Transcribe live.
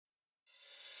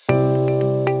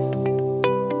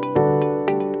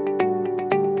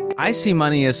I see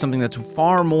money as something that's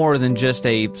far more than just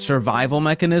a survival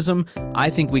mechanism. I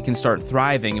think we can start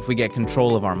thriving if we get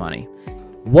control of our money.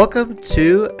 Welcome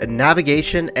to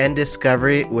Navigation and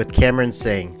Discovery with Cameron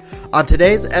Singh. On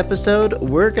today's episode,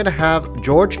 we're going to have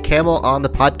George Kamel on the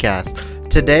podcast.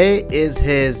 Today is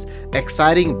his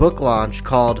exciting book launch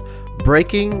called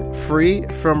Breaking Free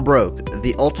from Broke,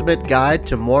 the ultimate guide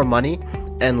to more money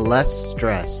and less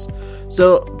stress.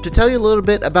 So, to tell you a little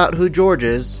bit about who George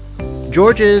is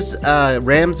a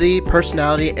Ramsey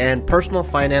personality and personal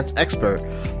finance expert.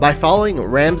 By following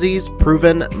Ramsey's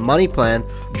proven money plan,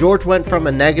 George went from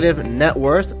a negative net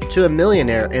worth to a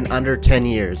millionaire in under 10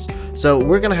 years. So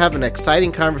we're going to have an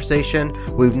exciting conversation.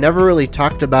 We've never really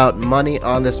talked about money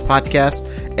on this podcast,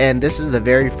 and this is the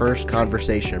very first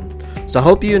conversation. So I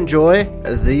hope you enjoy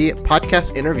the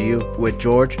podcast interview with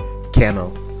George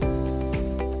Kamel.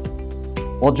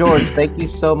 Well, George, thank you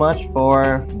so much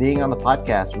for being on the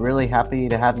podcast. Really happy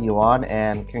to have you on,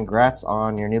 and congrats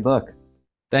on your new book.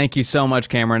 Thank you so much,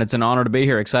 Cameron. It's an honor to be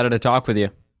here. Excited to talk with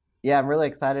you. Yeah, I'm really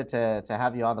excited to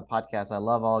have you on the podcast. I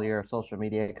love all your social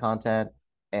media content,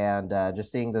 and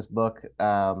just seeing this book,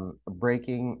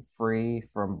 Breaking Free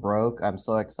from Broke. I'm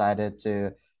so excited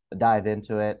to dive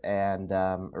into it, and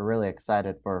really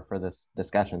excited for this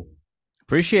discussion.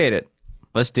 Appreciate it.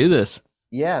 Let's do this.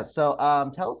 Yeah, so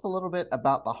tell us a little bit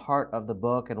about the heart of the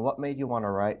book and what made you want to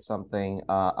write something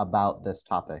about this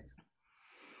topic.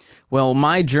 Well,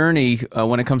 my journey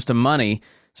when it comes to money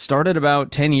started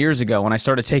about 10 years ago when I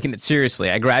started taking it seriously.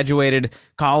 I graduated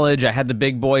college, I had the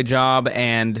big boy job,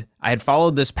 and I had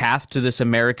followed this path to this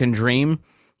American dream,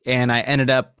 and I ended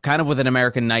up kind of with an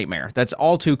American nightmare. That's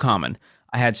all too common.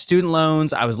 I had student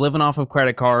loans, I was living off of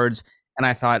credit cards, and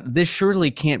I thought, this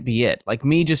surely can't be it. Like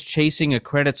me just chasing a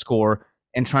credit score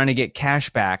and trying to get cash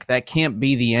back, that can't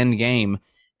be the end game.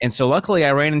 And so luckily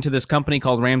I ran into this company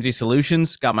called Ramsey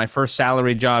Solutions, got my first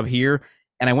salary job here,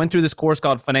 and I went through this course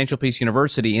called Financial Peace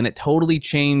University, and it totally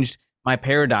changed my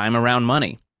paradigm around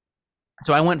money.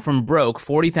 So I went from broke,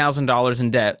 $40,000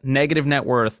 in debt, negative net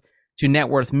worth, to net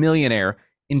worth millionaire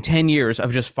in 10 years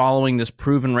of just following this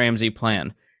proven Ramsey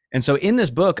plan. And so in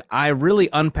this book, I really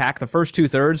unpack the first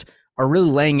 2/3 are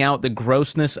really laying out the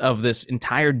grossness of this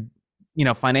entire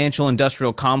financial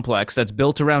industrial complex that's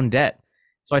built around debt.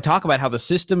 So I talk about how the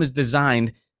system is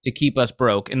designed to keep us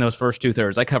broke in those first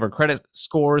 2/3. I cover credit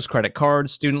scores, credit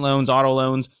cards, student loans, auto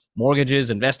loans,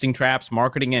 mortgages, investing traps,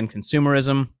 marketing, and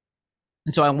consumerism.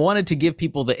 And so I wanted to give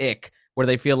people the ick where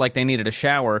they feel like they needed a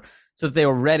shower so that they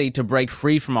were ready to break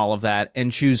free from all of that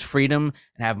and choose freedom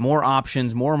and have more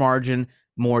options, more margin,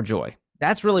 more joy.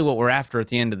 That's really what we're after at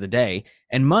the end of the day.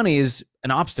 And money is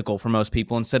an obstacle for most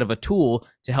people instead of a tool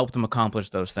to help them accomplish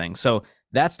those things. So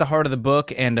that's the heart of the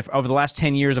book. And over the last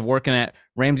 10 years of working at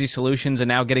Ramsey Solutions and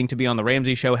now getting to be on the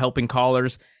Ramsey Show, helping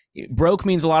callers, broke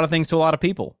means a lot of things to a lot of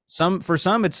people. For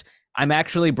some, it's I'm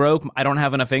actually broke. I don't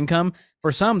have enough income.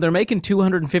 For some, they're making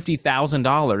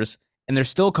 $250,000 and they're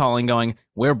still calling going,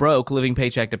 we're broke, living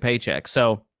paycheck to paycheck.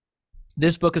 So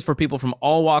this book is for people from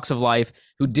all walks of life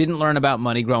who didn't learn about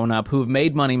money growing up, who've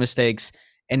made money mistakes,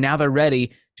 and now they're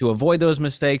ready to avoid those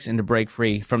mistakes and to break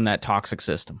free from that toxic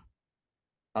system.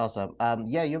 Awesome.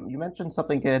 You mentioned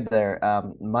something good there.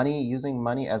 Using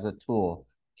money as a tool.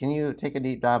 Can you take a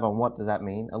deep dive on what does that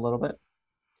mean a little bit?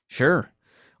 Sure.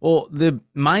 Well, the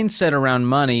mindset around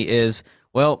money is,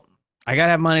 well, I got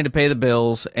to have money to pay the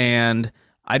bills, and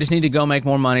I just need to go make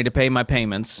more money to pay my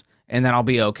payments, and then I'll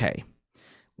be okay.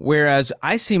 Whereas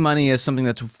I see money as something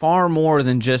that's far more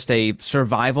than just a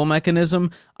survival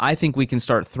mechanism. I think we can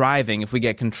start thriving if we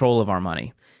get control of our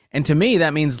money. And to me,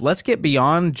 that means let's get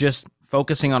beyond just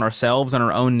focusing on ourselves and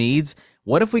our own needs.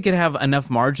 What if we could have enough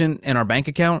margin in our bank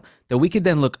account that we could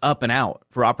then look up and out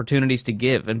for opportunities to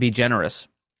give and be generous?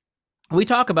 We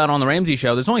talk about on the Ramsey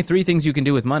Show, there's only 3 things you can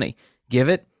do with money: give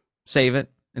it, save it,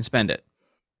 and spend it.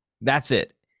 That's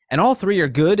it. And all 3 are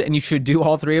good, and you should do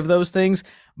all 3 of those things.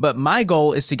 But my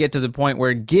goal is to get to the point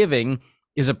where giving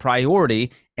is a priority,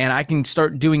 and I can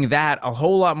start doing that a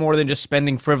whole lot more than just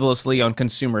spending frivolously on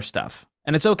consumer stuff.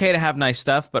 And it's okay to have nice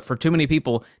stuff, but for too many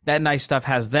people, that nice stuff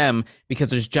has them because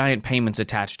there's giant payments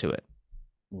attached to it.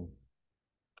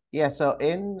 Yeah, so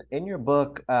in your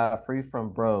book, Free from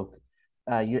Broke,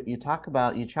 you talk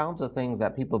about, you challenge the things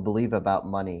that people believe about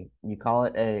money. You call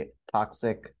it a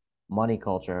toxic money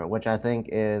culture, which I think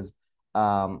is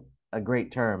a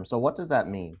great term. So what does that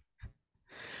mean?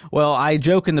 Well, I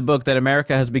joke in the book that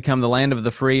America has become the land of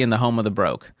the free and the home of the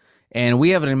broke. And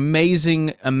we have an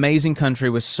amazing, amazing country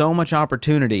with so much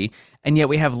opportunity, and yet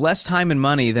we have less time and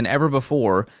money than ever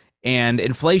before. And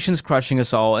inflation's crushing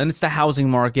us all, and it's the housing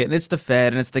market, and it's the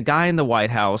Fed, and it's the guy in the White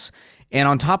House. And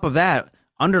on top of that,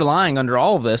 underlying under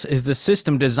all of this is the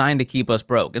system designed to keep us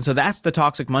broke. And so that's the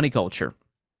toxic money culture.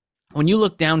 When you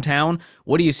look downtown,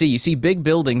 what do you see? You see big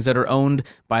buildings that are owned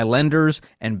by lenders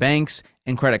and banks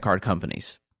and credit card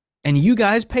companies. And you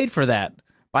guys paid for that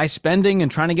by spending and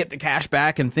trying to get the cash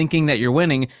back and thinking that you're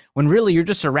winning when really you're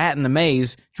just a rat in the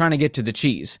maze trying to get to the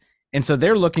cheese. And so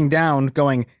they're looking down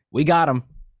going, we got them.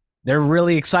 They're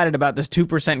really excited about this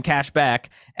 2% cash back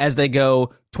as they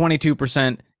go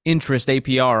 22% interest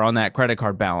APR on that credit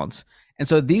card balance. And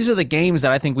so these are the games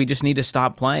that I think we just need to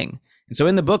stop playing. And so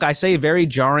in the book, I say very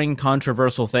jarring,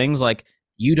 controversial things like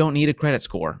you don't need a credit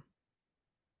score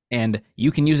and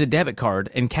you can use a debit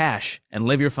card and cash and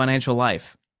live your financial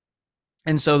life.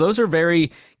 And so those are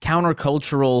very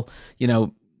countercultural,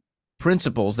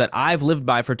 principles that I've lived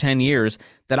by for 10 years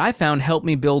that I found help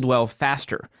me build wealth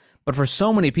faster. But for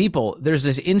so many people, there's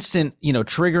this instant,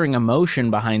 triggering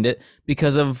emotion behind it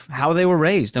because of how they were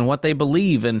raised and what they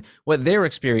believe and what their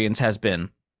experience has been.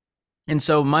 And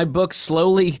so my book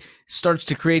slowly starts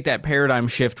to create that paradigm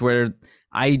shift where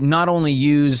I not only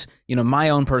use, my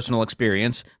own personal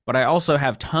experience, but I also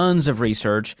have tons of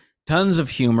research, tons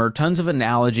of humor, tons of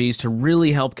analogies to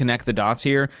really help connect the dots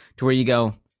here to where you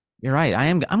go, you're right,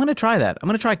 I'm going to try that. I'm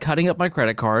going to try cutting up my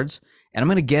credit cards and I'm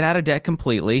going to get out of debt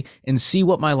completely and see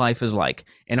what my life is like.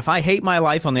 And if I hate my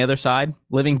life on the other side,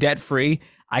 living debt free,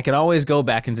 I can always go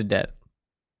back into debt.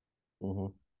 Mm-hmm.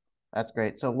 That's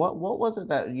great. So what was it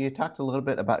that you talked a little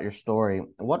bit about your story?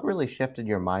 What really shifted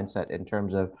your mindset in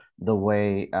terms of the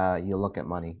way you look at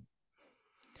money?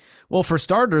 Well, for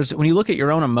starters, when you look at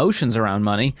your own emotions around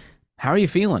money, how are you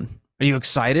feeling? Are you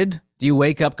excited? Do you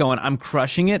wake up going, I'm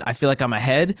crushing it, I feel like I'm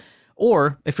ahead?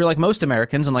 Or if you're like most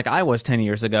Americans, and like I was 10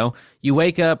 years ago, you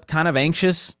wake up kind of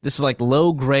anxious. This is like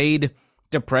low grade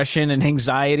depression and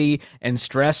anxiety and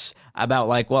stress about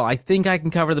like, well, I think I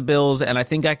can cover the bills and I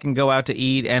think I can go out to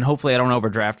eat and hopefully I don't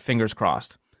overdraft, fingers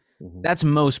crossed. Mm-hmm. That's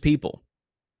most people.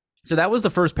 So that was the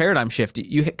first paradigm shift.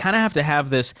 You kind of have to have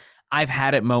this I've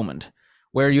had it moment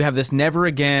where you have this never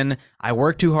again, I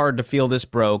worked too hard to feel this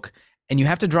broke. And you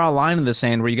have to draw a line in the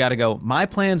sand where you got to go, my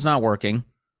plan's not working.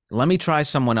 Let me try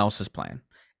someone else's plan.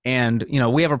 And,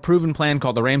 we have a proven plan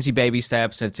called the Ramsey Baby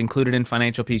Steps. It's included in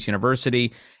Financial Peace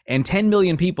University. And 10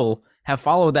 million people have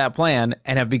followed that plan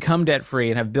and have become debt-free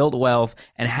and have built wealth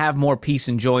and have more peace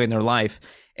and joy in their life.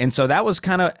 And so that was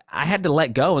I had to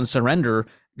let go and surrender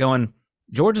going,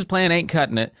 George's plan ain't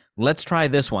cutting it. Let's try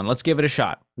this one. Let's give it a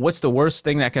shot. What's the worst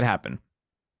thing that could happen?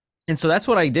 And so that's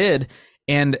what I did.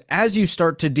 And as you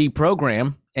start to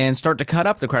deprogram and start to cut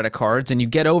up the credit cards and you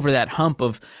get over that hump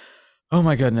of, oh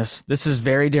my goodness, this is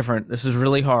very different. This is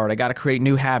really hard. I got to create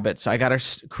new habits. I got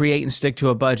to create and stick to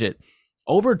a budget.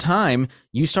 Over time,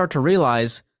 you start to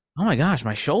realize, oh my gosh,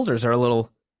 my shoulders are a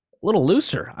little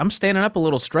looser. I'm standing up a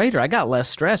little straighter. I got less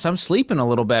stress. I'm sleeping a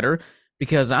little better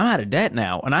because I'm out of debt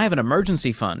now and I have an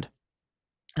emergency fund.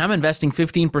 And I'm investing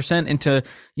 15% into,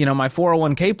 my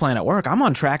 401k plan at work. I'm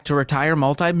on track to retire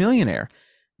multimillionaire.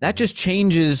 That just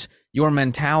changes your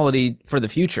mentality for the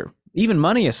future. Even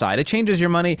money aside, it changes your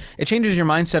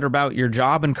mindset about your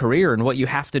job and career and what you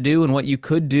have to do and what you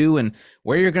could do and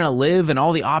where you're going to live and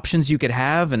all the options you could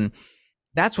have. And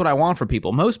that's what I want for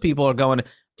people. Most people are going,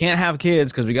 can't have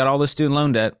kids because we got all this student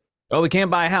loan debt. Oh, we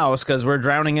can't buy a house because we're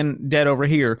drowning in debt over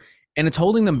here. And it's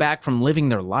holding them back from living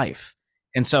their life.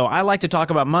 And so I like to talk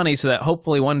about money so that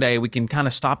hopefully one day we can kind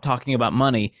of stop talking about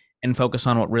money and focus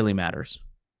on what really matters.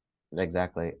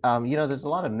 Exactly. There's a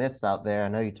lot of myths out there. I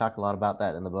know you talk a lot about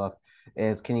that in the book.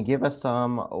 Can you give us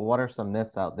what are some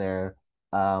myths out there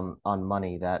on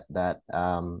money that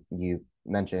you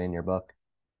mentioned in your book?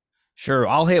 Sure.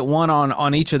 I'll hit one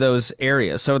on each of those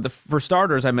areas. So for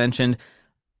starters, I mentioned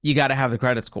you got to have the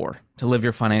credit score to live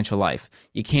your financial life.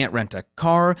 You can't rent a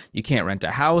car. You can't rent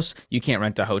a house. You can't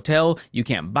rent a hotel. You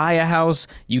can't buy a house.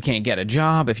 You can't get a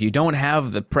job if you don't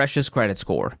have the precious credit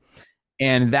score.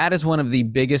 And that is one of the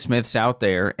biggest myths out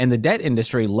there. And the debt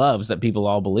industry loves that people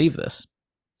all believe this.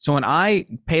 So when I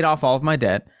paid off all of my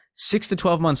debt, 6 to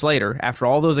 12 months later, after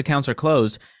all those accounts are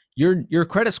closed, your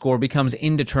credit score becomes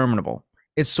indeterminable.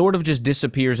 It sort of just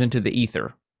disappears into the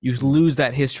ether. You lose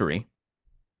that history.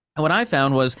 And what I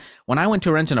found was when I went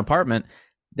to rent an apartment,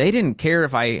 they didn't care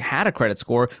if I had a credit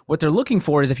score. What they're looking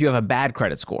for is if you have a bad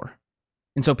credit score.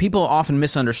 And so people often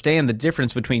misunderstand the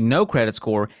difference between no credit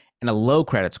score and a low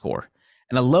credit score.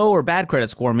 And a low or bad credit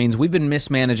score means we've been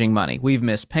mismanaging money. We've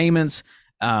missed payments.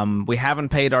 We haven't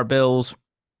paid our bills.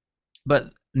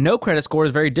 But no credit score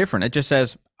is very different. It just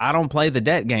says, I don't play the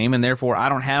debt game, and therefore I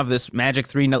don't have this magic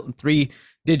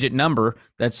three-digit number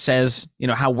that says,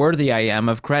 how worthy I am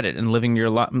of credit and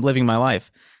living my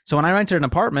life. So when I rented an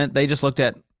apartment, they just looked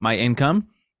at my income,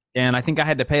 And I think I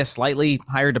had to pay a slightly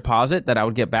higher deposit that I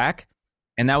would get back.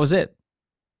 And that was it.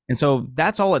 And so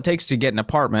that's all it takes to get an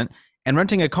apartment. And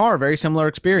renting a car, very similar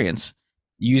experience.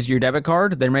 You use your debit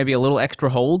card, there may be a little extra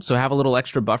hold, so have a little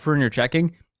extra buffer in your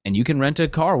checking, and you can rent a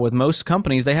car. With most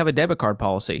companies, they have a debit card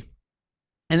policy.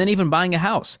 And then even buying a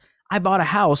house. I bought a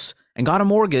house and got a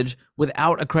mortgage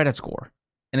without a credit score.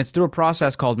 And it's through a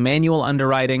process called manual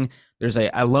underwriting. There's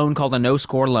a loan called a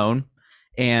no-score loan.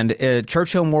 And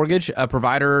Churchill Mortgage, a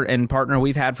provider and partner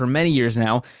we've had for many years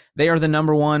now, they are the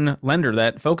number one lender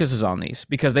that focuses on these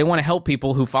because they want to help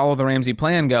people who follow the Ramsey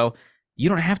plan go, you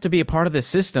don't have to be a part of this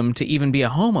system to even be a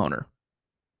homeowner.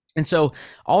 And so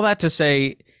all that to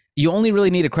say, you only really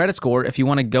need a credit score if you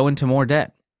want to go into more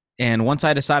debt. And once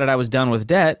I decided I was done with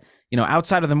debt,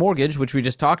 outside of the mortgage, which we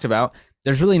just talked about,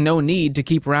 there's really no need to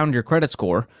keep around your credit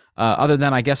score other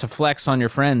than, I guess, a flex on your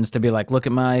friends to be like, look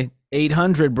at my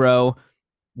 800, bro,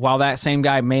 while that same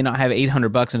guy may not have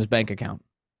 $800 in his bank account.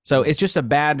 So it's just a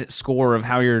bad score of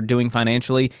how you're doing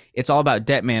financially. It's all about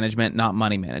debt management, not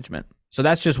money management. So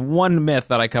that's just one myth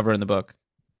that I cover in the book.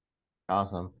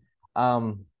 Awesome.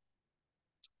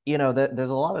 There's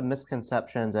a lot of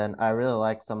misconceptions, and I really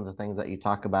like some of the things that you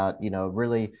talk about,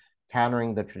 really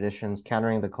countering the traditions,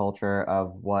 countering the culture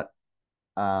of what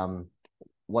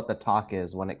the talk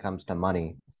is when it comes to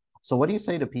money. So what do you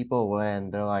say to people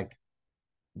when they're like,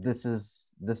 this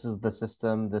is the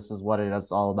system, this is what it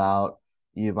is all about,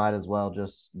 you might as well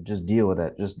just deal with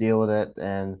it,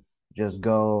 and just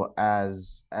go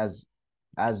as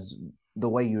the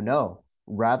way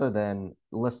rather than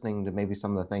listening to maybe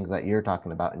some of the things that you're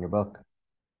talking about in your book?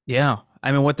 Yeah.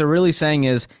 I mean, what they're really saying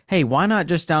is, hey, why not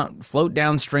just float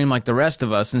downstream like the rest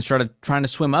of us instead of trying to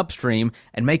swim upstream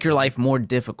and make your life more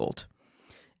difficult?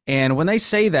 And when they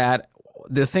say that,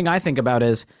 the thing I think about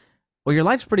is, well, your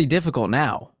life's pretty difficult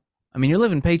now. I mean, you're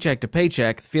living paycheck to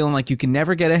paycheck, feeling like you can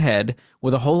never get ahead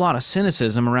with a whole lot of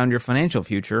cynicism around your financial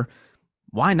future.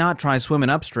 Why not try swimming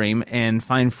upstream and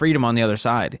find freedom on the other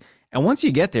side? And once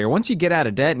you get there, once you get out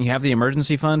of debt and you have the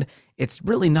emergency fund, it's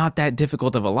really not that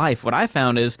difficult of a life. What I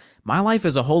found is my life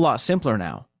is a whole lot simpler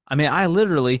now. I mean, I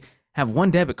literally have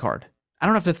one debit card. I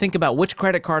don't have to think about which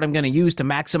credit card I'm going to use to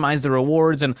maximize the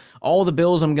rewards and all the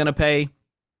bills I'm going to pay.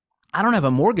 I don't have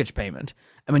a mortgage payment.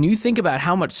 I mean, you think about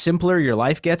how much simpler your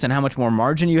life gets and how much more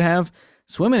margin you have.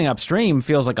 Swimming upstream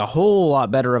feels like a whole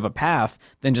lot better of a path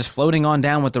than just floating on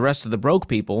down with the rest of the broke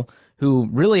people who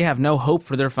really have no hope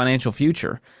for their financial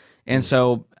future. And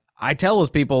so I tell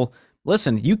those people,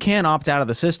 listen, you can opt out of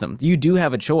the system. You do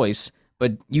have a choice,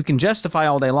 but you can justify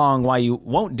all day long why you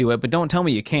won't do it, but don't tell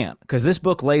me you can't, because this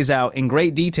book lays out in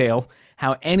great detail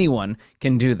how anyone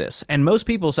can do this. And most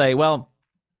people say, well,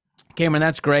 Cameron,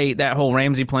 that's great, that whole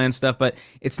Ramsey plan stuff, but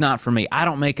it's not for me. I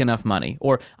don't make enough money,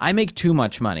 or I make too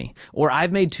much money, or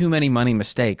I've made too many money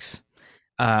mistakes,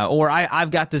 or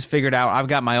I've got this figured out. I've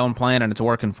got my own plan and it's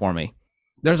working for me.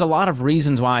 There's a lot of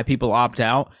reasons why people opt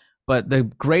out, but the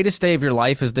greatest day of your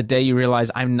life is the day you realize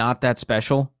I'm not that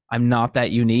special. I'm not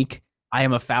that unique. I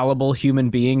am a fallible human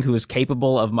being who is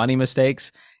capable of money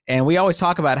mistakes. And we always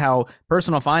talk about how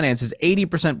personal finance is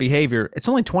 80% behavior. It's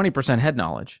only 20% head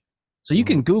knowledge. So you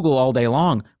can Google all day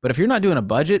long, but if you're not doing a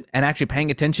budget and actually paying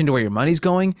attention to where your money's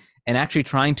going and actually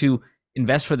trying to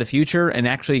invest for the future and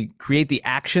actually create the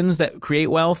actions that create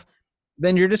wealth,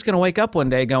 then you're just going to wake up one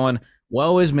day going,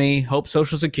 woe is me, hope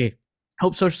Social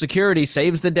Security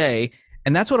saves the day.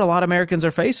 And that's what a lot of Americans are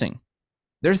facing.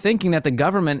 They're thinking that the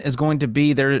government is going to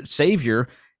be their savior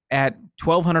at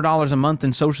 $1,200 a month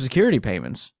in Social Security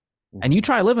payments. And you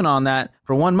try living on that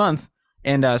for 1 month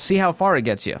and see how far it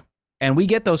gets you. And we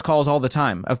get those calls all the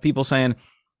time of people saying,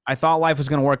 I thought life was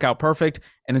going to work out perfect,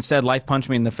 and instead life punched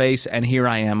me in the face, and here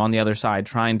I am on the other side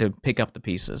trying to pick up the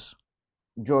pieces.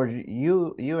 George,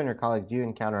 you and your colleagues, do you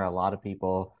encounter a lot of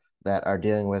people that are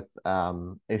dealing with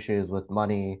issues with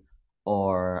money,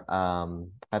 or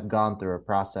have gone through a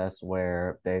process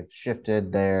where they've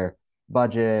shifted their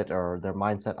budget or their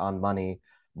mindset on money?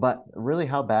 But really,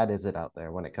 how bad is it out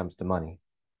there when it comes to money?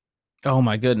 Oh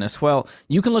my goodness. Well,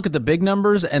 you can look at the big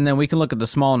numbers and then we can look at the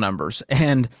small numbers.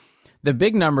 And the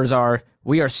big numbers are,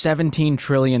 we are $17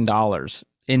 trillion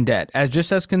in debt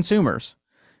as consumers.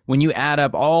 When you add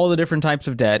up all the different types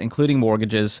of debt, including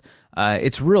mortgages,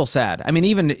 it's real sad. I mean,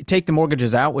 even take the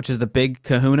mortgages out, which is the big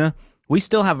kahuna, we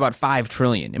still have about 5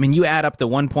 trillion. I mean, you add up the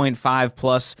 1.5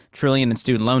 plus trillion in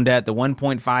student loan debt, the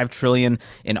 1.5 trillion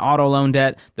in auto loan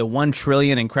debt, the 1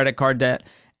 trillion in credit card debt.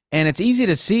 And it's easy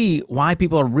to see why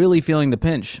people are really feeling the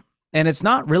pinch. And it's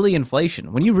not really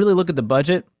inflation. When you really look at the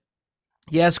budget,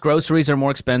 yes, groceries are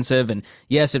more expensive. And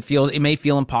yes, it may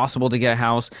feel impossible to get a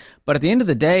house. But at the end of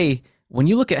the day, when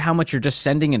you look at how much you're just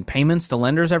sending in payments to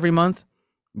lenders every month,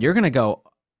 you're going to go,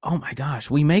 oh my gosh,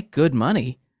 we make good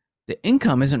money. The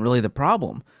income isn't really the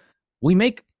problem. We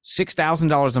make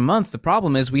 $6,000 a month. The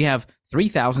problem is we have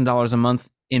 $3,000 a month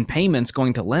in payments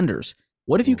going to lenders.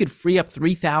 What if you could free up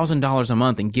 $3,000 a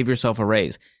month and give yourself a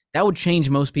raise? That would change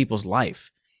most people's life.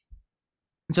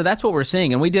 And so that's what we're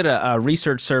seeing. And we did a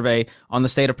research survey on the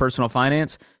state of personal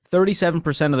finance.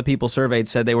 37% of the people surveyed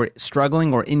said they were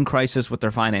struggling or in crisis with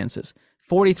their finances.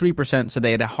 43% said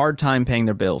they had a hard time paying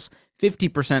their bills.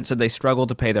 50% said they struggled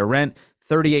to pay their rent.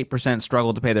 38%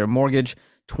 struggled to pay their mortgage.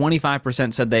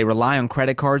 25% said they rely on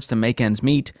credit cards to make ends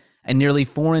meet. And nearly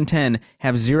 4 in 10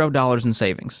 have $0 in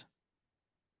savings.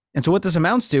 And so what this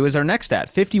amounts to is our next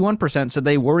stat. 51% said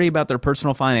they worry about their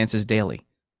personal finances daily.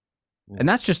 And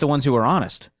that's just the ones who are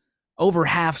honest. Over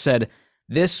half said,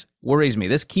 this worries me.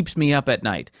 This keeps me up at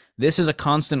night. This is a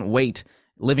constant weight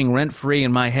living rent-free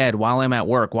in my head while I'm at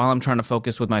work, while I'm trying to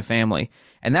focus with my family.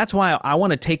 And that's why I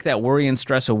want to take that worry and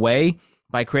stress away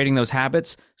by creating those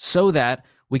habits so that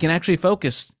we can actually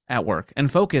focus at work and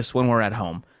focus when we're at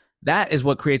home. That is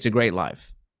what creates a great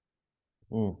life.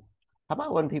 Mm. How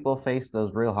about when people face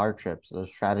those real hardships,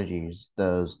 those tragedies,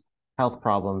 those health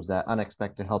problems, that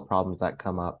unexpected health problems that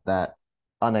come up, that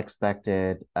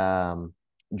unexpected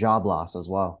job loss as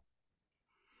well?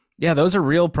 Yeah, those are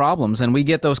real problems. And we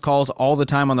get those calls all the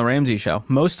time on the Ramsey Show.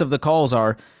 Most of the calls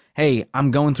are, hey,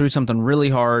 I'm going through something really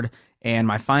hard and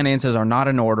my finances are not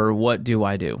in order. What do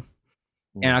I do?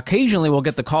 And occasionally we'll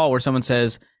get the call where someone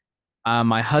says,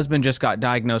 my husband just got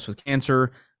diagnosed with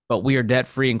cancer, but we are debt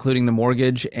free, including the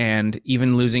mortgage, and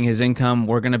even losing his income,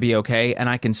 we're going to be okay. And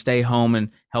I can stay home and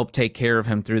help take care of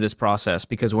him through this process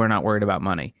because we're not worried about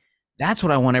money. That's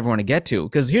what I want everyone to get to.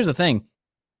 Because here's the thing.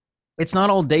 It's not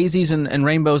all daisies and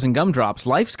rainbows and gumdrops.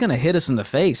 Life's going to hit us in the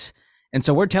face. And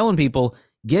so we're telling people,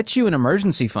 get you an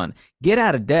emergency fund, get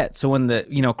out of debt. So when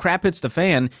the crap hits the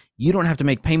fan, you don't have to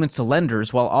make payments to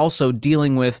lenders while also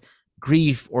dealing with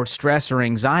grief or stress or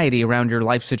anxiety around your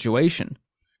life situation.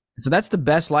 So that's the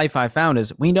best life I found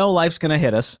is we know life's going to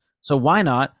hit us. So why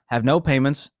not have no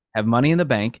payments, have money in the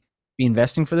bank, be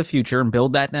investing for the future and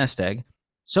build that nest egg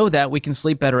so that we can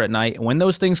sleep better at night. And when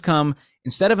those things come,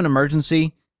 instead of an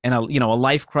emergency and a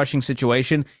life crushing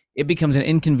situation, it becomes an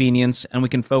inconvenience and we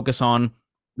can focus on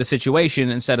the situation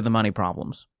instead of the money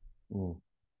problems. Mm.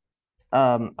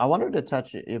 I wanted to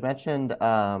touch, you mentioned,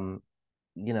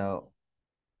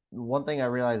 one thing I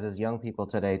realize is young people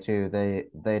today too,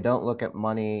 they don't look at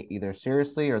money either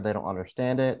seriously or they don't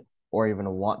understand it or even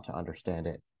want to understand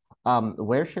it.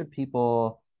 Where should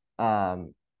people,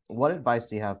 what advice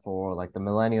do you have for like the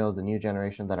millennials, the new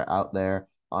generation that are out there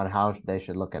on how they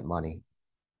should look at money?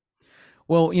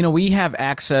 Well, we have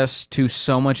access to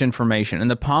so much information. In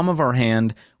the palm of our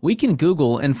hand, we can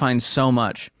Google and find so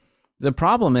much. The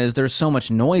problem is there's so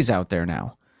much noise out there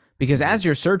now. Because as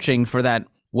you're searching for that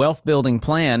wealth building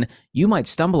plan, you might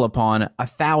stumble upon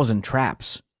 1,000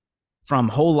 traps. From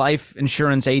whole life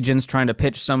insurance agents trying to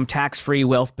pitch some tax-free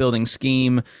wealth building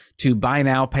scheme to buy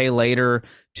now, pay later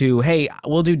to, hey,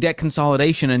 we'll do debt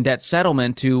consolidation and debt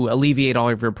settlement to alleviate all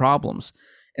of your problems.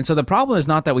 And so the problem is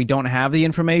not that we don't have the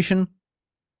information.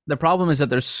 The problem is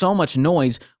that there's so much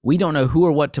noise, we don't know who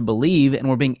or what to believe, and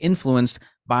we're being influenced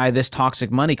by this toxic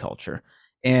money culture.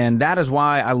 And that is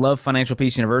why I love Financial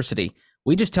Peace University.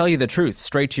 We just tell you the truth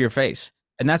straight to your face.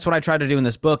 And that's what I try to do in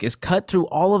this book is cut through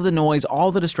all of the noise,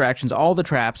 all the distractions, all the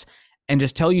traps, and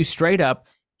just tell you straight up,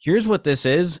 here's what this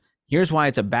is, here's why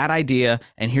it's a bad idea,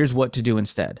 and here's what to do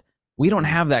instead. We don't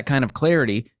have that kind of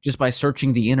clarity just by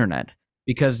searching the internet,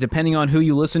 because depending on who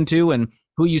you listen to and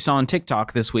who you saw on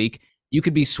TikTok this week, you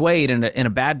could be swayed in a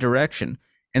bad direction.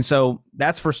 And so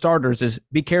that's for starters, is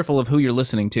be careful of who you're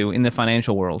listening to in the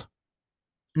financial world.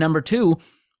 Number two,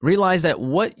 realize that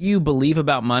what you believe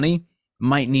about money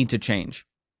might need to change.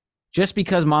 Just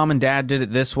because mom and dad did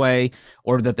it this way,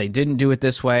 or that they didn't do it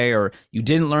this way, or you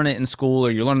didn't learn it in school,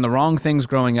 or you learned the wrong things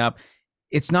growing up,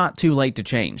 it's not too late to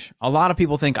change. A lot of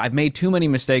people think I've made too many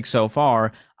mistakes so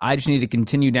far, I just need to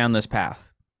continue down this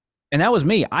path. And that was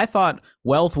me. I thought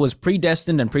wealth was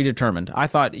predestined and predetermined. I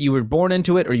thought you were born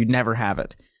into it or you'd never have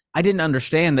it. I didn't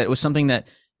understand that it was something that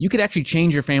you could actually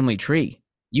change your family tree.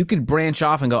 You could branch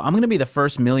off and go, I'm going to be the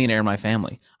first millionaire in my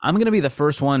family. I'm going to be the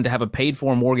first one to have a paid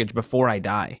for mortgage before I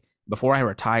die, before I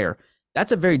retire.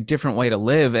 That's a very different way to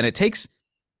live. And it takes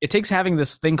having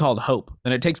this thing called hope,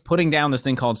 and it takes putting down this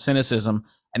thing called cynicism.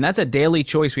 And that's a daily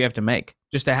choice we have to make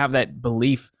just to have that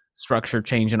belief structure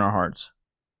change in our hearts.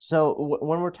 So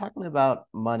when we're talking about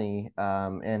money,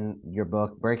 in your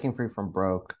book, Breaking Free from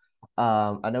Broke,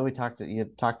 I know you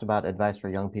talked about advice for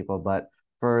young people, but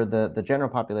for the general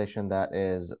population that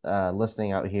is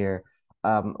listening out here,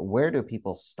 where do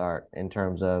people start in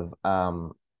terms of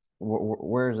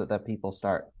where is it that people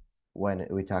start when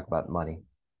we talk about money?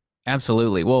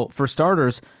 Absolutely. Well, for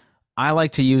starters, I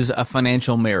like to use a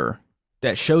financial mirror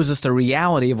that shows us the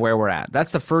reality of where we're at.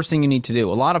 That's the first thing you need to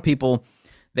do. A lot of people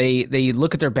they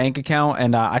look at their bank account,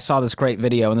 and I saw this great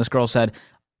video, and this girl said,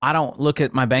 "I don't look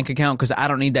at my bank account because I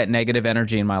don't need that negative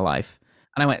energy in my life."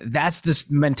 And I went, "That's this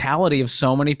mentality of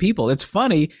so many people." It's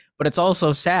funny, but it's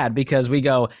also sad because we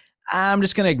go, "I'm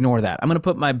just going to ignore that. I'm going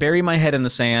to bury my head in the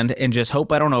sand and just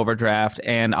hope I don't overdraft,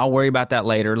 and I'll worry about that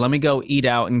later. Let me go eat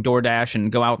out and DoorDash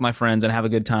and go out with my friends and have a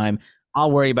good time.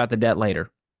 I'll worry about the debt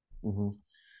later." Hmm.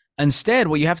 Instead,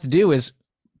 what you have to do is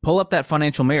pull up that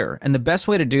financial mirror. And the best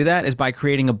way to do that is by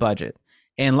creating a budget.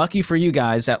 And lucky for you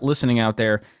guys that listening out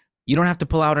there, you don't have to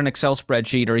pull out an Excel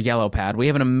spreadsheet or a yellow pad. We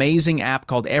have an amazing app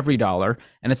called Every Dollar,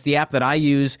 and it's the app that I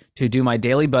use to do my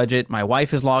daily budget. My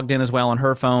wife is logged in as well on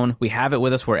her phone. We have it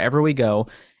with us wherever we go,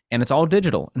 and it's all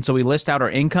digital. And so we list out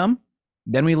our income,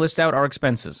 then we list out our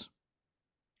expenses.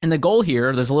 And the goal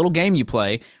here, there's a little game you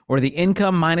play where the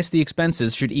income minus the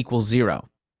expenses should equal zero.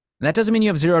 And that doesn't mean you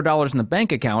have $0 in the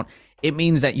bank account. It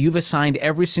means that you've assigned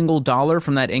every single dollar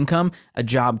from that income a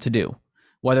job to do,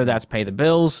 whether that's pay the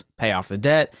bills, pay off the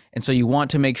debt. And so you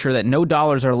want to make sure that no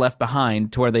dollars are left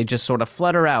behind to where they just sort of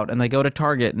flutter out and they go to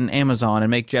Target and Amazon and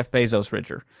make Jeff Bezos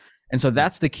richer. And so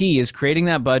that's the key, is creating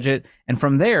that budget. And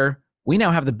from there, we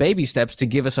now have the baby steps to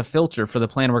give us a filter for the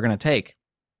plan we're going to take.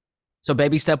 So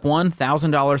baby step one,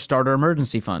 $1,000 starter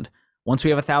emergency fund. Once we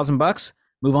have $1,000,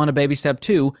 move on to baby step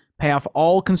two, pay off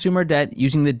all consumer debt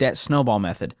using the debt snowball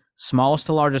method. Smallest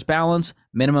to largest balance,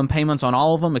 minimum payments on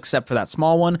all of them except for that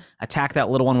small one. Attack that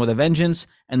little one with a vengeance,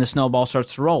 and the snowball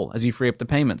starts to roll as you free up the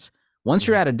payments. Once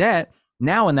you're out of debt,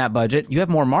 now in that budget, you have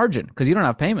more margin because you don't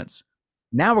have payments.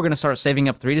 Now we're going to start saving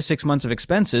up 3 to 6 months of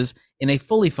expenses in a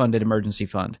fully funded emergency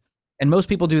fund. And most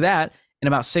people do that in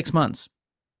about 6 months.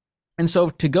 And so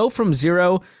to go from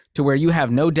zero to where you have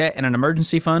no debt and an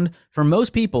emergency fund, for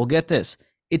most people, get this,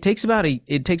 it takes about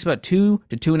 2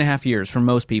 to 2.5 years for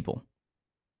most people.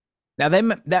 Now,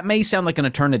 that may sound like an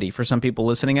eternity for some people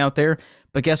listening out there,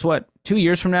 but guess what? 2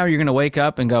 years from now, you're going to wake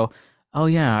up and go, "Oh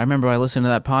yeah, I remember I listened to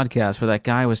that podcast where that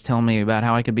guy was telling me about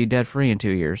how I could be debt-free in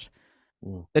 2 years."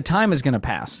 The time is going to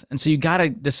pass. And so you got to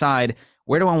decide,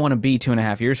 where do I want to be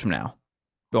 2.5 years from now?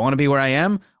 Do I want to be where I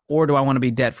am, or do I want to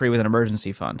be debt-free with an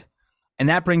emergency fund? And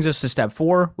that brings us to step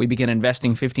 4. We begin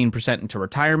investing 15% into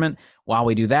retirement. While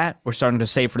we do that, we're starting to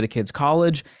save for the kids'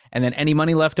 college. And then any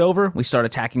money left over, we start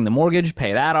attacking the mortgage,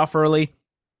 pay that off early,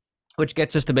 which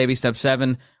gets us to baby step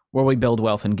 7, where we build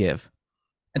wealth and give.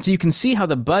 And so you can see how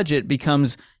the budget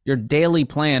becomes your daily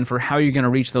plan for how you're going to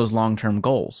reach those long-term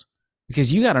goals.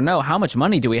 Because you got to know, how much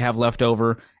money do we have left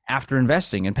over after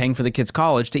investing and paying for the kids'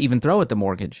 college to even throw at the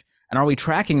mortgage? And are we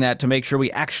tracking that to make sure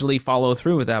we actually follow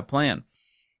through with that plan?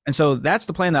 And so that's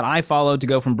the plan that I followed to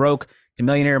go from broke to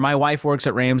millionaire. My wife works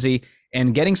at Ramsey,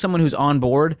 and getting someone who's on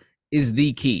board is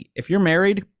the key. If you're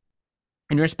married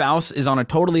and your spouse is on a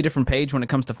totally different page when it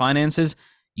comes to finances,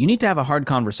 you need to have a hard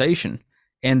conversation.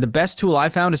 And the best tool I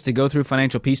found is to go through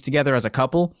Financial Peace together as a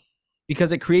couple,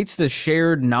 because it creates this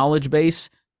shared knowledge base,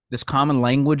 this common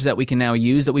language that we can now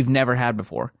use that we've never had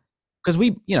before.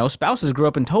 Because spouses grew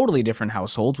up in totally different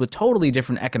households with totally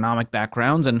different economic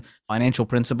backgrounds and financial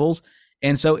principles.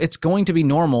 And so it's going to be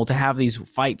normal to have these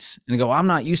fights and go, "I'm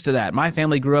not used to that. My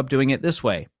family grew up doing it this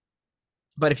way."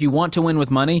 But if you want to win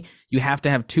with money, you have to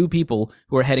have two people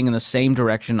who are heading in the same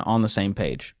direction on the same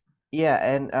page. Yeah,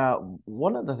 and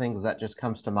one of the things that just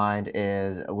comes to mind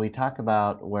is we talk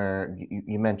about where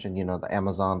you mentioned, the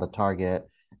Amazon, the Target,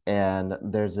 and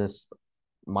there's this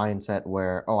mindset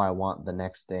where, oh, I want the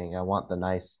next thing. I want the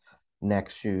nice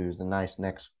next shoes, the nice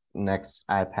next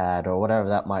iPad, or whatever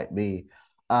that might be.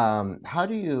 How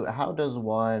do you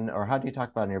talk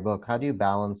about in your book, how do you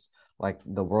balance like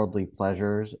the worldly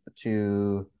pleasures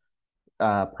to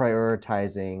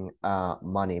prioritizing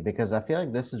money? Because I feel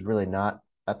like this is really not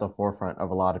at the forefront of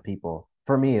a lot of people.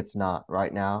 For me, it's not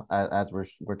right now, as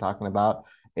we're talking about.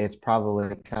 It's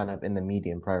probably kind of in the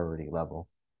medium priority level.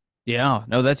 Yeah,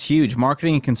 no, that's huge.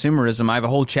 Marketing and consumerism. I have a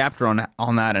whole chapter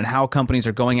on that, and how companies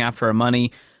are going after our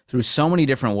money through so many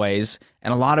different ways.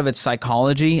 And a lot of it's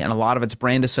psychology, and a lot of it's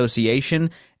brand association,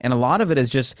 and a lot of it is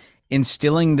just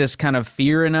instilling this kind of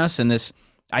fear in us, and this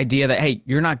idea that, hey,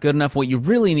 you're not good enough. What you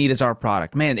really need is our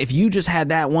product. Man, if you just had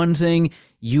that one thing,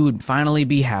 you would finally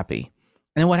be happy.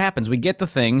 And then what happens? We get the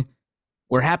thing,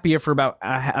 we're happier for about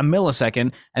a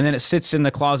millisecond, and then it sits in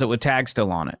the closet with tags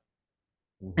still on it.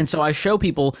 And so I show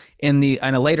people in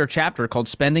a later chapter called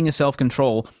Spending is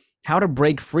Self-Control, how to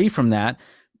break free from that,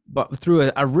 but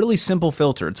through a really simple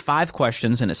filter. It's 5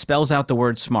 questions and it spells out the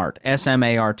word SMART,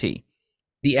 SMART.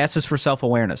 The S is for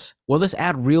self-awareness. Will this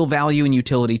add real value and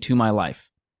utility to my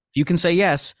life? If you can say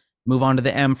yes, move on to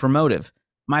the M for motive.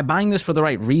 Am I buying this for the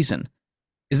right reason?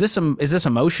 Is this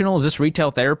emotional? Is this retail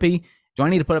therapy? Do I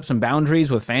need to put up some boundaries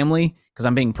with family because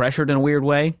I'm being pressured in a weird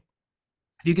way?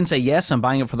 If you can say yes, I'm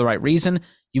buying it for the right reason,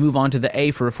 you move on to the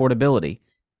A for affordability.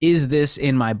 Is this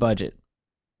in my budget?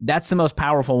 That's the most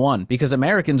powerful one because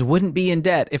Americans wouldn't be in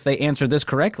debt if they answered this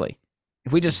correctly.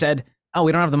 If we just said, oh,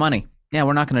 we don't have the money. Yeah,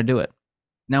 we're not going to do it.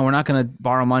 No, we're not going to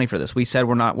borrow money for this. We said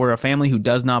we're a family who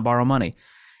does not borrow money.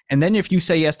 And then if you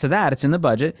say yes to that, it's in the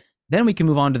budget. Then we can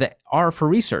move on to the R for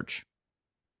research.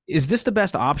 Is this the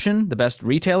best option, the best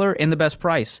retailer, and the best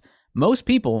price? Most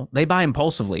people, they buy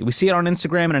impulsively. We see it on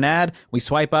Instagram in an ad, we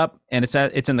swipe up, and it's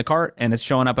in the cart, and it's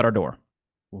showing up at our door.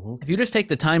 If you just take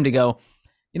the time to go,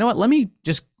 you know what, let me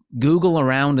just Google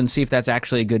around and see if that's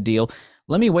actually a good deal.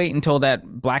 Let me wait until that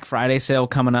Black Friday sale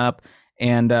coming up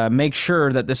and make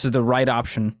sure that this is the right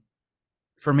option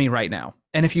for me right now.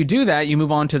 And if you do that, you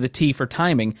move on to the T for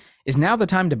timing. Is now the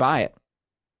time to buy it?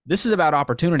 This is about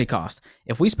opportunity cost.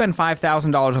 If we spend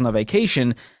 $5,000 on the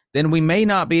vacation, then we may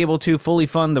not be able to fully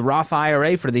fund the Roth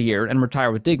IRA for the year and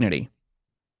retire with dignity.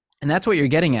 And that's what you're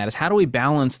getting at, is how do we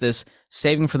balance this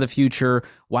saving for the future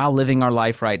while living our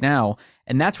life right now?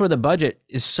 And that's where the budget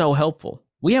is so helpful.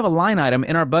 We have a line item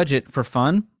in our budget for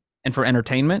fun and for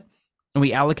entertainment, and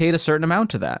we allocate a certain amount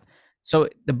to that. So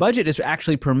the budget is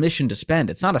actually permission to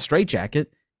spend. It's not a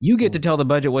straitjacket. You get to tell the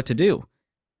budget what to do.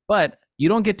 But you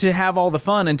don't get to have all the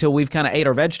fun until we've kind of ate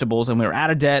our vegetables and we're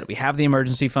out of debt. We have the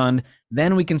emergency fund.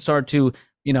 Then we can start to,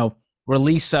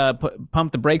 release,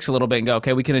 pump the brakes a little bit and go,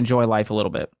 okay, we can enjoy life a little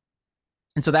bit.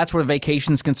 And so that's where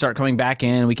vacations can start coming back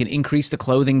in. We can increase the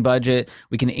clothing budget.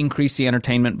 We can increase the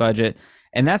entertainment budget.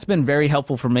 And that's been very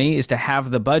helpful for me, is to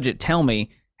have the budget tell me,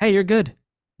 hey, you're good.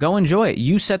 Go enjoy it.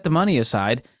 You set the money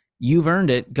aside. You've earned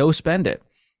it. Go spend it.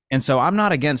 And so I'm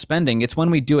not against spending. It's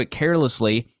when we do it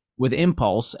carelessly with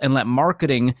impulse and let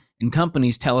marketing and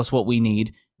companies tell us what we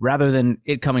need rather than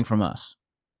it coming from us.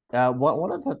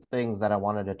 One of the things that I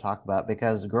wanted to talk about,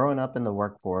 because growing up in the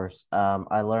workforce,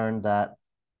 I learned that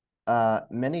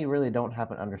many really don't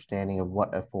have an understanding of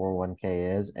what a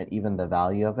 401k is and even the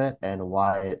value of it and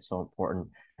why it's so important.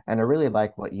 And I really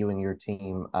like what you and your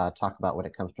team talk about when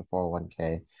it comes to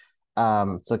 401k.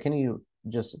 So can you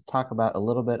just talk about a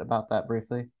little bit about that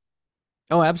briefly?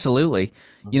 Oh, absolutely.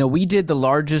 We did the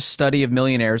largest study of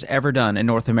millionaires ever done in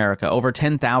North America, over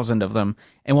 10,000 of them.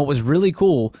 And what was really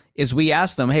cool is we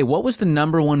asked them, hey, what was the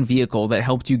number one vehicle that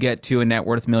helped you get to a net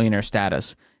worth millionaire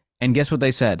status? And guess what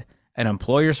they said? An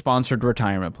employer-sponsored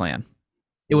retirement plan.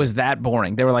 It was that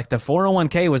boring. They were like, the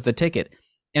 401k was the ticket.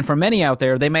 And for many out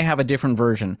there, they may have a different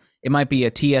version. It might be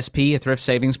a TSP, a thrift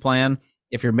savings plan.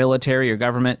 If you're military or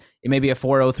government, it may be a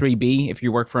 403b if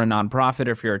you work for a nonprofit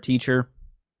or if you're a teacher.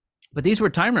 But these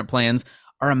retirement plans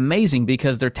are amazing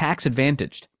because they're tax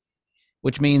advantaged,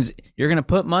 which means you're going to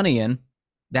put money in,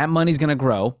 that money's going to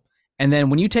grow. And then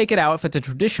when you take it out, if it's a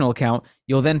traditional account,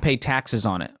 you'll then pay taxes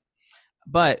on it.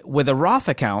 But with a Roth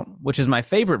account, which is my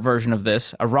favorite version of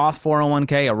this, a Roth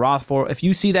 401k, a Roth 4, if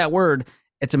you see that word,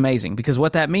 it's amazing, because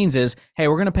what that means is, hey,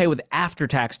 we're going to pay with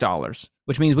after-tax dollars,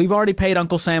 which means we've already paid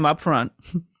Uncle Sam up front.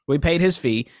 We paid his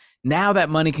fee. Now that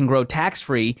money can grow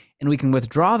tax-free, and we can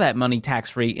withdraw that money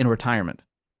tax-free in retirement.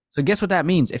 So guess what that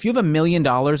means? If you have $1 million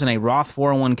in a Roth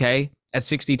 401k at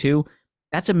 62,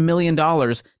 that's $1 million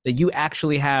that you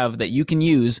actually have that you can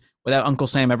use without Uncle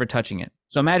Sam ever touching it.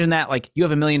 So imagine that, like, you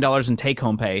have $1 million in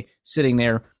take-home pay sitting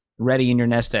there ready in your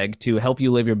nest egg to help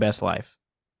you live your best life.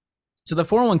 So the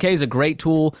 401k is a great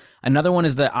tool. Another one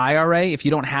is the IRA. If you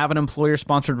don't have an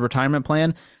employer-sponsored retirement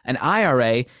plan, an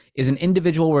IRA is an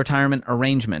individual retirement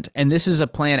arrangement. And this is a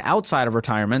plan outside of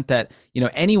retirement that,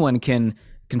 anyone can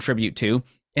contribute to.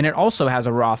 And it also has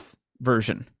a Roth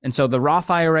version. And so the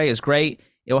Roth IRA is great.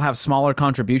 It will have smaller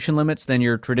contribution limits than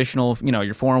your traditional,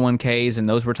 your 401ks and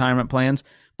those retirement plans.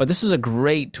 But this is a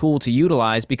great tool to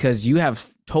utilize because you have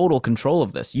total control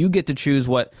of this. You get to choose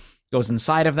what goes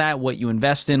inside of that, what you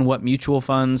invest in, what mutual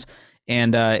funds,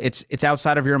 and it's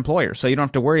outside of your employer. So you don't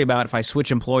have to worry about, if I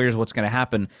switch employers, what's going to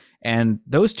happen. And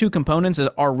those two components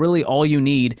are really all you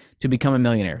need to become a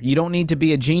millionaire. You don't need to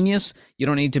be a genius. You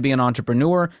don't need to be an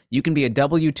entrepreneur. You can be a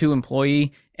W-2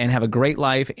 employee and have a great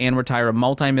life and retire a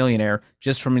multimillionaire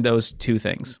just from those two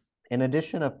things. In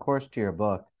addition, of course, to your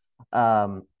book,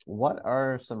 what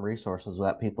are some resources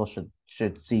that people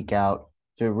should seek out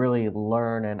to really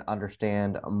learn and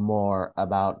understand more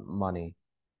about money?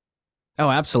 Oh,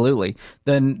 absolutely.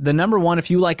 The number one, if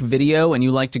you like video and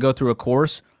you like to go through a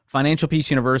course, Financial Peace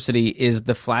University is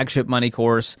the flagship money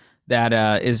course that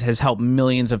has helped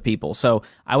millions of people. So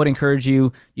I would encourage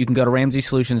you can go to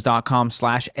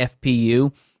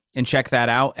RamseySolutions.com/FPU and check that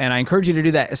out. And I encourage you to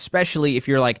do that, especially if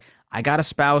you're like, I got a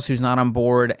spouse who's not on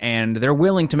board and they're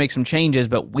willing to make some changes,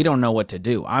 but we don't know what to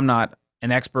do. I'm not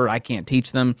an expert. I can't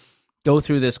teach them. Go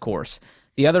through this course.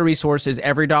 The other resource is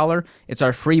EveryDollar. It's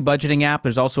our free budgeting app.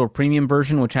 There's also a premium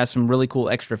version, which has some really cool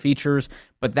extra features.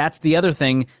 But that's the other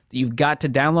thing that you've got to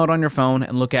download on your phone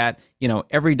and look at,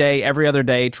 every day, every other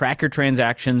day, track your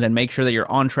transactions and make sure that you're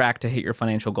on track to hit your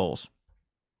financial goals.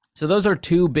 So those are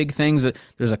two big things.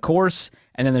 There's a course,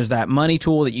 and then there's that money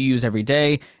tool that you use every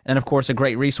day. And of course, a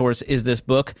great resource is this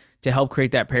book to help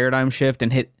create that paradigm shift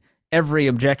and hit every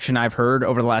objection I've heard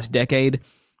over the last decade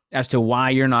as to why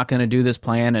you're not going to do this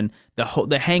plan and the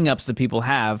hangups that people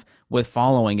have with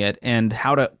following it, and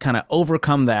how to kind of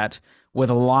overcome that with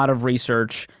a lot of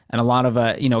research and a lot of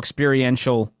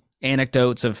experiential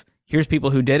anecdotes of here's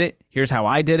people who did it, here's how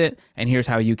I did it, and here's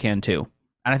how you can too.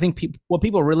 And I think what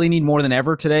people really need more than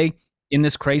ever today in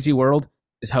this crazy world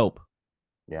is hope.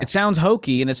 Yeah. It sounds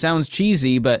hokey and it sounds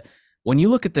cheesy, but when you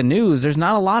look at the news, there's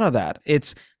not a lot of that.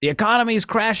 It's the economy is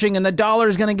crashing and the dollar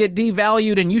is going to get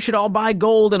devalued and you should all buy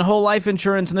gold and whole life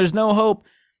insurance and there's no hope.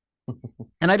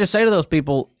 And I just say to those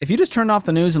people, if you just turned off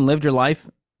the news and lived your life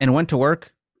and went to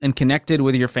work and connected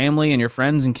with your family and your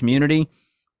friends and community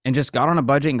and just got on a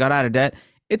budget and got out of debt,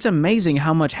 it's amazing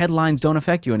how much headlines don't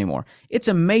affect you anymore. It's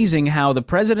amazing how the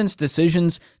president's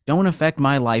decisions don't affect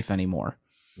my life anymore.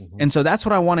 And so that's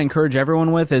what I want to encourage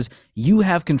everyone with is you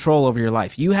have control over your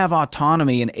life. You have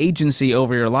autonomy and agency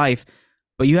over your life,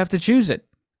 but you have to choose it.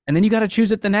 And then you got to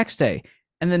choose it the next day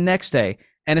and the next day.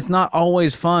 And it's not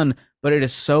always fun, but it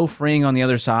is so freeing on the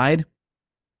other side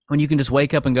when you can just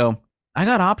wake up and go, I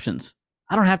got options.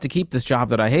 I don't have to keep this job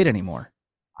that I hate anymore.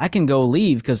 I can go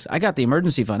leave because I got the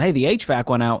emergency fund. Hey, the HVAC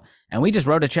went out and we just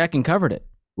wrote a check and covered it.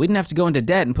 We didn't have to go into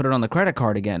debt and put it on the credit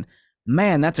card again.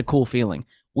 Man, that's a cool feeling.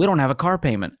 We don't have a car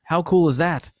payment. How cool is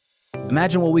that?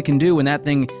 Imagine what we can do when that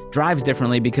thing drives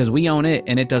differently because we own it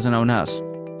and it doesn't own us.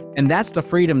 And that's the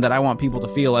freedom that I want people to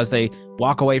feel as they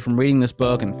walk away from reading this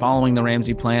book and following the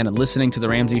Ramsey plan and listening to the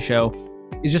Ramsey show,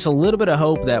 is just a little bit of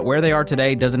hope that where they are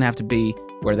today doesn't have to be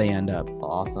where they end up.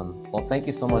 Awesome. Well, thank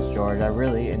you so much, George. I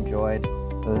really enjoyed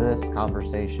this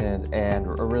conversation, and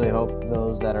I really hope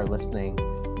those that are listening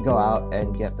go out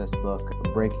and get this book,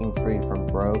 Breaking Free from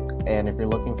Broke. And if you're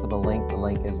looking for the link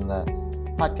is in the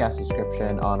podcast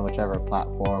description on whichever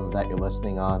platform that you're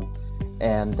listening on.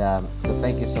 And so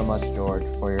thank you so much, George,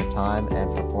 for your time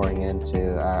and for pouring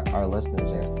into our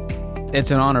listeners here. It's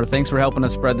an honor. Thanks for helping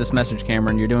us spread this message,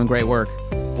 Cameron. You're doing great work.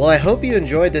 Well, I hope you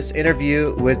enjoyed this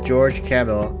interview with George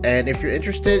Kamel. And if you're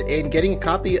interested in getting a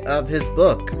copy of his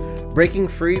book, Breaking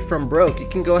Free from Broke, you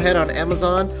can go ahead on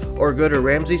Amazon or go to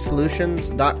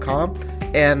RamseySolutions.com.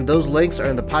 And those links are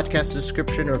in the podcast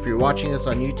description, or if you're watching this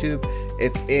on YouTube,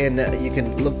 you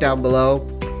can look down below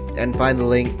and find the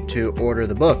link to order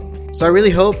the book. So I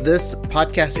really hope this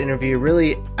podcast interview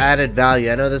really added value.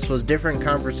 I know this was different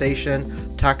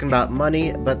conversation talking about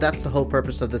money, but that's the whole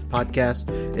purpose of this podcast,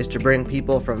 is to bring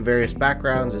people from various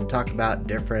backgrounds and talk about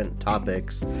different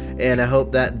topics. And I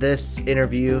hope that this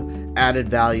interview added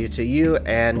value to you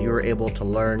and you were able to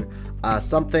learn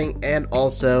something and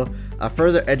also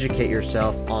further educate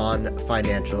yourself on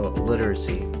financial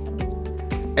literacy.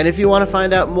 And if you want to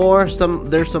find out more,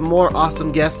 there's some more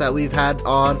awesome guests that we've had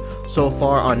on so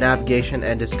far on Navigation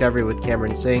and Discovery with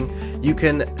Cameron Singh. You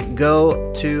can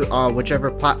go to whichever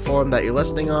platform that you're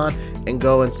listening on and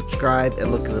go and subscribe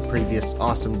and look at the previous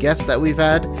awesome guests that we've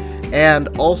had. And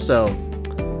also,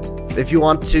 if you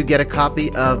want to get a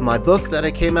copy of my book that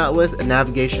I came out with,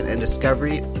 Navigation and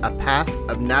Discovery, A Path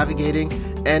of Navigating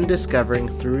and Discovering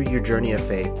Through Your Journey of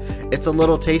Faith. It's a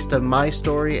little taste of my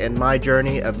story and my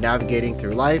journey of navigating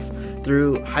through life,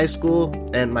 through high school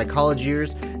and my college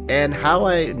years, and how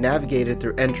I navigated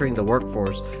through entering the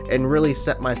workforce and really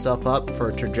set myself up for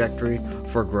a trajectory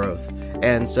for growth.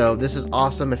 And so this is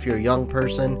awesome if you're a young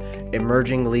person,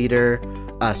 emerging leader,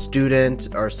 a student,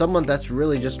 or someone that's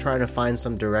really just trying to find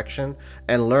some direction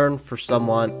and learn for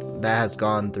someone that has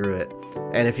gone through it.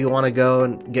 And if you want to go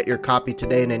and get your copy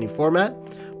today in any format,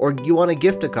 or you want to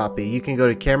gift a copy, you can go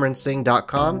to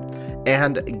CameronSingh.com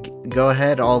and go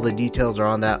ahead. All the details are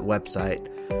on that website.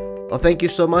 Well, thank you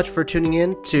so much for tuning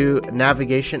in to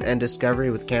Navigation and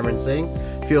Discovery with Cameron Singh.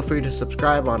 Feel free to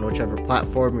subscribe on whichever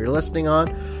platform you're listening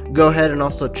on. Go ahead and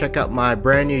also check out my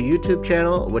brand new YouTube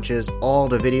channel, which is all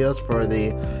the videos for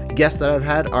the guests that I've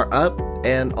had are up.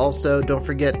 And also don't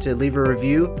forget to leave a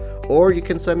review, or you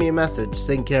can send me a message,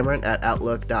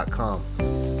 singcameron@outlook.com.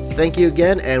 Thank you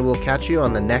again, and we'll catch you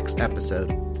on the next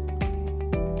episode.